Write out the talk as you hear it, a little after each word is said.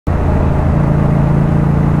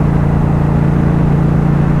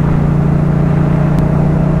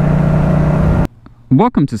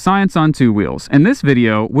Welcome to Science on Two Wheels. In this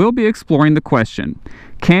video, we'll be exploring the question,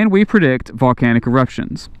 can we predict volcanic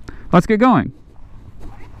eruptions? Let's get going.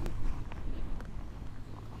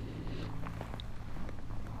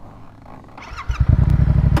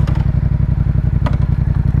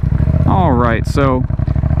 Alright, so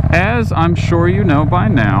as I'm sure you know by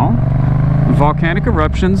now, volcanic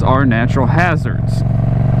eruptions are natural hazards.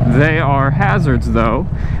 They are hazards, though,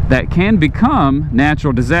 that can become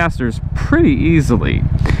natural disasters pretty easily.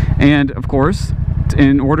 And, of course,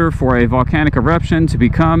 in order for a volcanic eruption to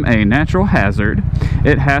become a natural hazard,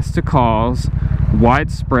 it has to cause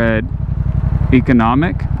widespread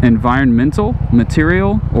economic, environmental,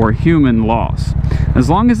 material, or human loss. As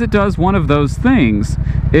long as it does one of those things,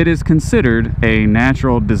 it is considered a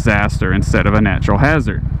natural disaster instead of a natural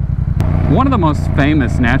hazard. One of the most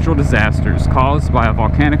famous natural disasters caused by a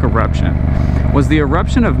volcanic eruption was the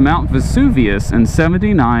eruption of Mount Vesuvius in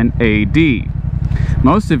 79 AD.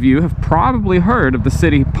 Most of you have probably heard of the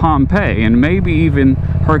city Pompeii and maybe even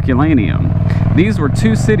Herculaneum. These were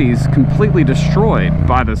two cities completely destroyed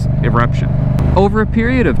by this eruption. Over a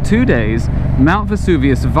period of 2 days, Mount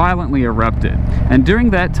Vesuvius violently erupted, and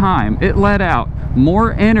during that time it let out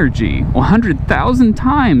more energy, 100,000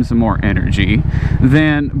 times more energy,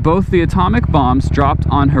 than both the atomic bombs dropped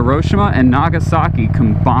on Hiroshima and Nagasaki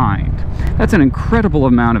combined. That's an incredible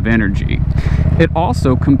amount of energy. It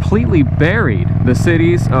also completely buried the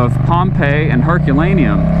cities of Pompeii and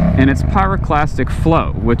Herculaneum in its pyroclastic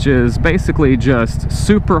flow, which is basically just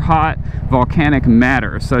super hot volcanic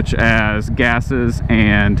matter such as gases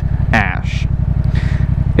and ash.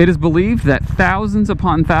 It is believed that thousands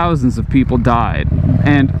upon thousands of people died,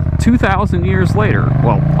 and 2,000 years later,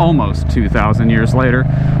 well, almost 2,000 years later,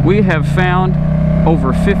 we have found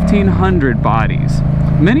over 1,500 bodies.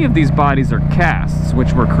 Many of these bodies are casts,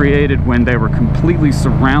 which were created when they were completely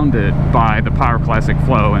surrounded by the pyroclastic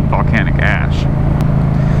flow and volcanic ash.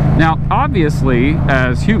 Now, obviously,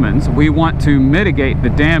 as humans, we want to mitigate the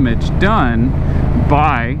damage done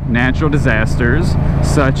by natural disasters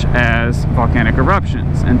such as volcanic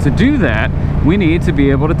eruptions. And to do that, we need to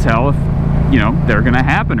be able to tell if, they're going to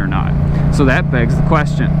happen or not. So that begs the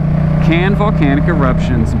question, can volcanic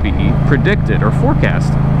eruptions be predicted or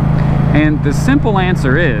forecasted? And the simple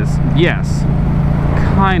answer is yes,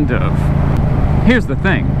 kind of. Here's the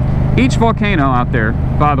thing. Each volcano out there,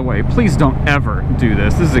 by the way, please don't ever do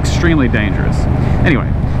this. This is extremely dangerous.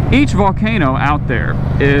 Anyway, each volcano out there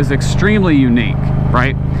is extremely unique,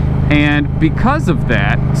 right? And because of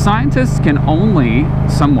that, scientists can only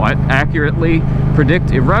somewhat accurately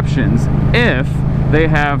predict eruptions if they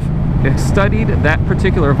have studied that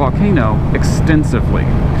particular volcano extensively.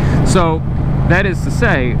 So that is to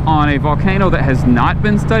say, on a volcano that has not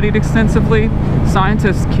been studied extensively,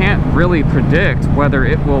 scientists can't really predict whether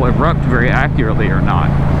it will erupt very accurately or not.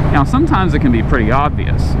 Now, sometimes it can be pretty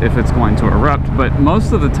obvious if it's going to erupt, but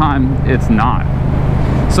most of the time it's not.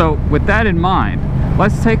 So with that in mind,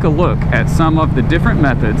 let's take a look at some of the different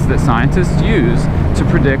methods that scientists use to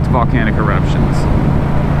predict volcanic eruptions.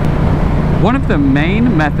 One of the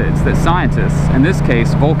main methods that scientists, in this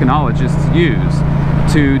case volcanologists, use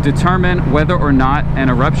to determine whether or not an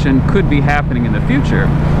eruption could be happening in the future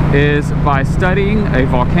is by studying a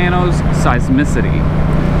volcano's seismicity.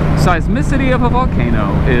 Seismicity of a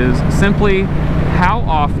volcano is simply how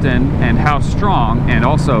often and how strong, and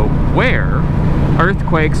also where,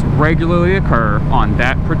 earthquakes regularly occur on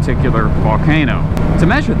that particular volcano. To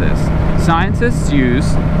measure this, scientists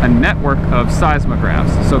use a network of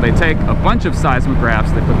seismographs. So they take a bunch of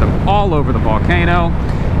seismographs, they put them all over the volcano,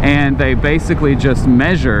 and they basically just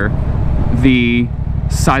measure the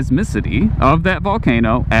seismicity of that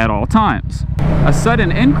volcano at all times. A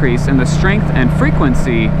sudden increase in the strength and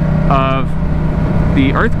frequency of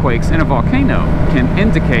the earthquakes in a volcano can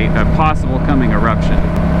indicate a possible coming eruption.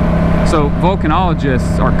 So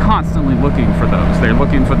volcanologists are constantly looking for those. They're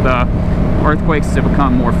looking for the earthquakes to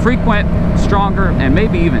become more frequent, stronger, and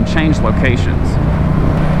maybe even change locations.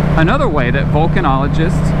 Another way that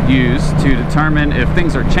volcanologists use to determine if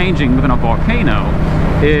things are changing within a volcano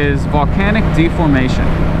is volcanic deformation.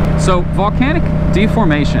 So volcanic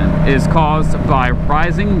deformation is caused by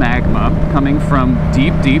rising magma coming from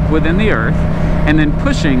deep within the earth and then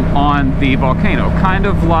pushing on the volcano, kind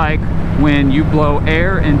of like when you blow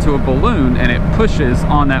air into a balloon and it pushes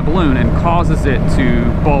on that balloon and causes it to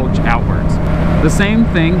bulge outwards. The same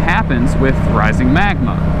thing happens with rising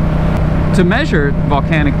magma. To measure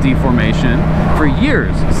volcanic deformation, for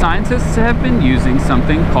years, scientists have been using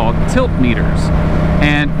something called tilt meters.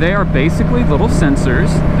 And they are basically little sensors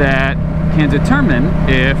that can determine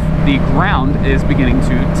if the ground is beginning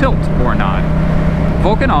to tilt or not.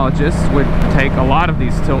 Volcanologists would take a lot of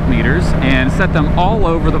these tilt meters and set them all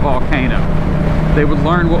over the volcano. They would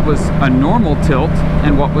learn what was a normal tilt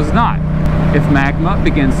and what was not. If magma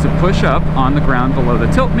begins to push up on the ground below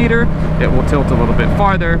the tilt meter, it will tilt a little bit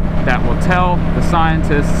farther. That will tell the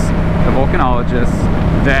scientists, the volcanologists,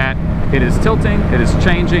 that it is tilting, it is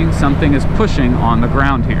changing, something is pushing on the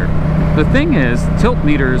ground here. The thing is, tilt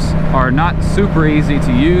meters are not super easy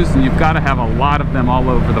to use, and you've got to have a lot of them all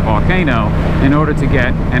over the volcano in order to get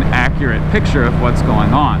an accurate picture of what's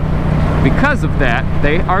going on. Because of that,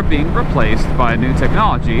 they are being replaced by a new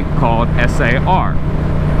technology called SAR.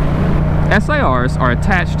 SARs are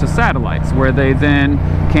attached to satellites where they then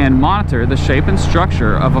can monitor the shape and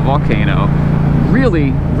structure of a volcano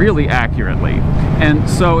really accurately. And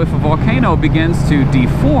so if a volcano begins to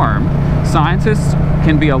deform, scientists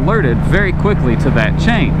can be alerted very quickly to that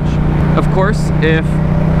change. Of course, if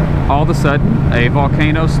all of a sudden a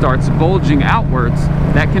volcano starts bulging outwards,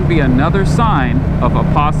 that can be another sign of a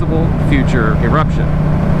possible future eruption.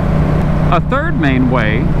 A third main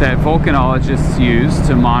way that volcanologists use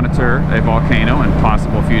to monitor a volcano and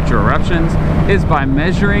possible future eruptions is by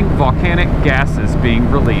measuring volcanic gases being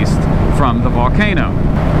released from the volcano.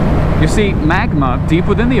 You see, magma deep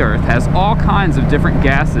within the earth has all kinds of different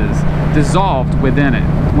gases dissolved within it.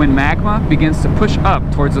 When magma begins to push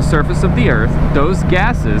up towards the surface of the earth, those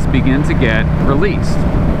gases begin to get released.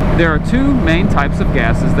 There are two main types of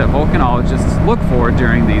gases that volcanologists look for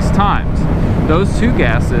during these times. Those two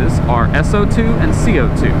gases are SO2 and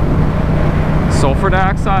CO2, sulfur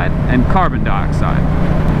dioxide and carbon dioxide.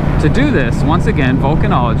 To do this, once again,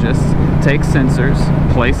 volcanologists take sensors,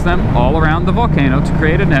 place them all around the volcano to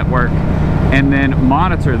create a network, and then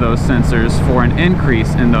monitor those sensors for an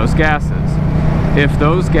increase in those gases. If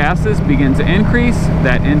those gases begin to increase,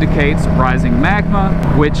 that indicates rising magma,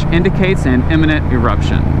 which indicates an imminent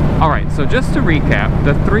eruption. Alright, so just to recap,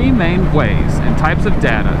 the three main ways and types of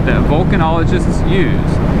data that volcanologists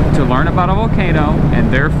use to learn about a volcano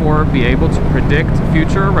and therefore be able to predict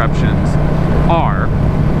future eruptions are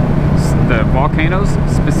the volcano's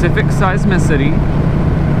specific seismicity.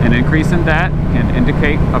 An increase in that can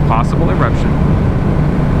indicate a possible eruption.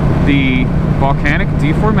 The volcanic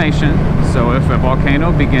deformation, so if a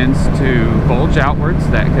volcano begins to bulge outwards,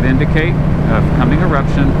 that could indicate a coming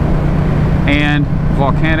eruption. And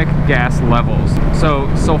volcanic gas levels.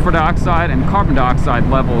 So sulfur dioxide and carbon dioxide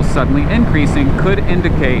levels suddenly increasing could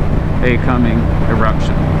indicate a coming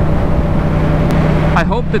eruption. I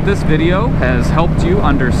hope that this video has helped you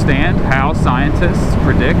understand how scientists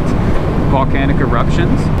predict volcanic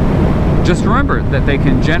eruptions. Just remember that they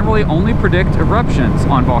can generally only predict eruptions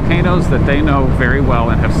on volcanoes that they know very well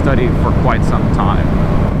and have studied for quite some time.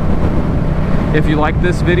 If you like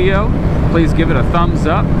this video, please give it a thumbs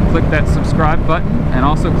up, click that subscribe button, and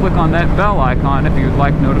also click on that bell icon if you'd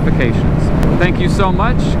like notifications. Thank you so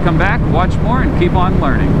much. Come back, watch more, and keep on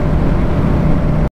learning.